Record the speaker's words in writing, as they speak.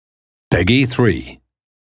Peggy 3.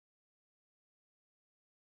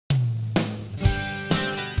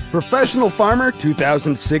 Professional Farmer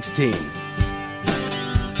 2016.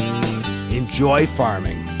 Enjoy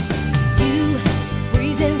farming. You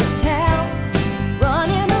breezing the town,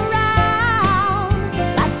 running around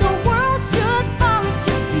like the world should fall at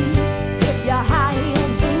your feet. If you're high heel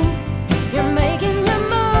boots, you're making your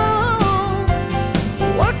move,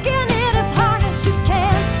 working it as hard as you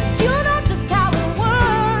can. 'Cause you know just how it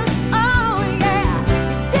works. Oh yeah, you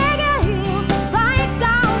dig your heels right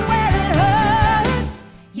down where it hurts.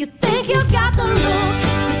 You think you got the look,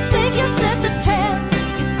 you think you set the trend,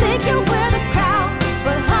 you think you wear the crowd,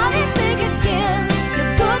 but honey, think again.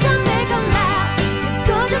 You're good to make 'em laugh, you're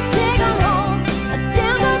good to take 'em home, a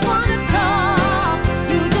damn good one to talk.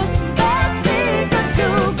 You just best be good to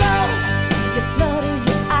go. You flutter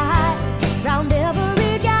your eyes round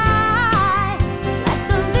every guy, like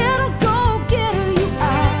the little go-getter you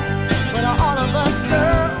are. But all of us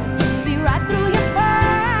girls see right through your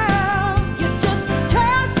pearls. You're just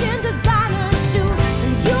trash in designer shoes,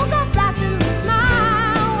 and you go flashing the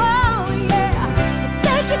smile. Oh yeah, you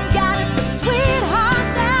think you got it, but sweetheart,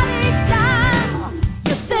 that ain't style.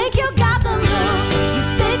 You think you got the look, you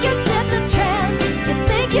think you set the trend, you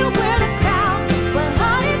think you wear the crowd, but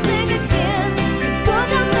honey, think again. You're good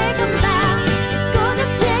to make 'em laugh, you're good to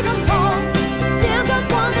take 'em home, a damn good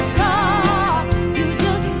one to talk. You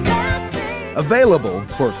just best be. Available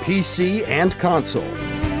for PC and console.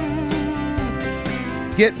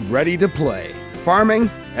 Get ready to play. Farming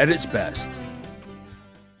at its best.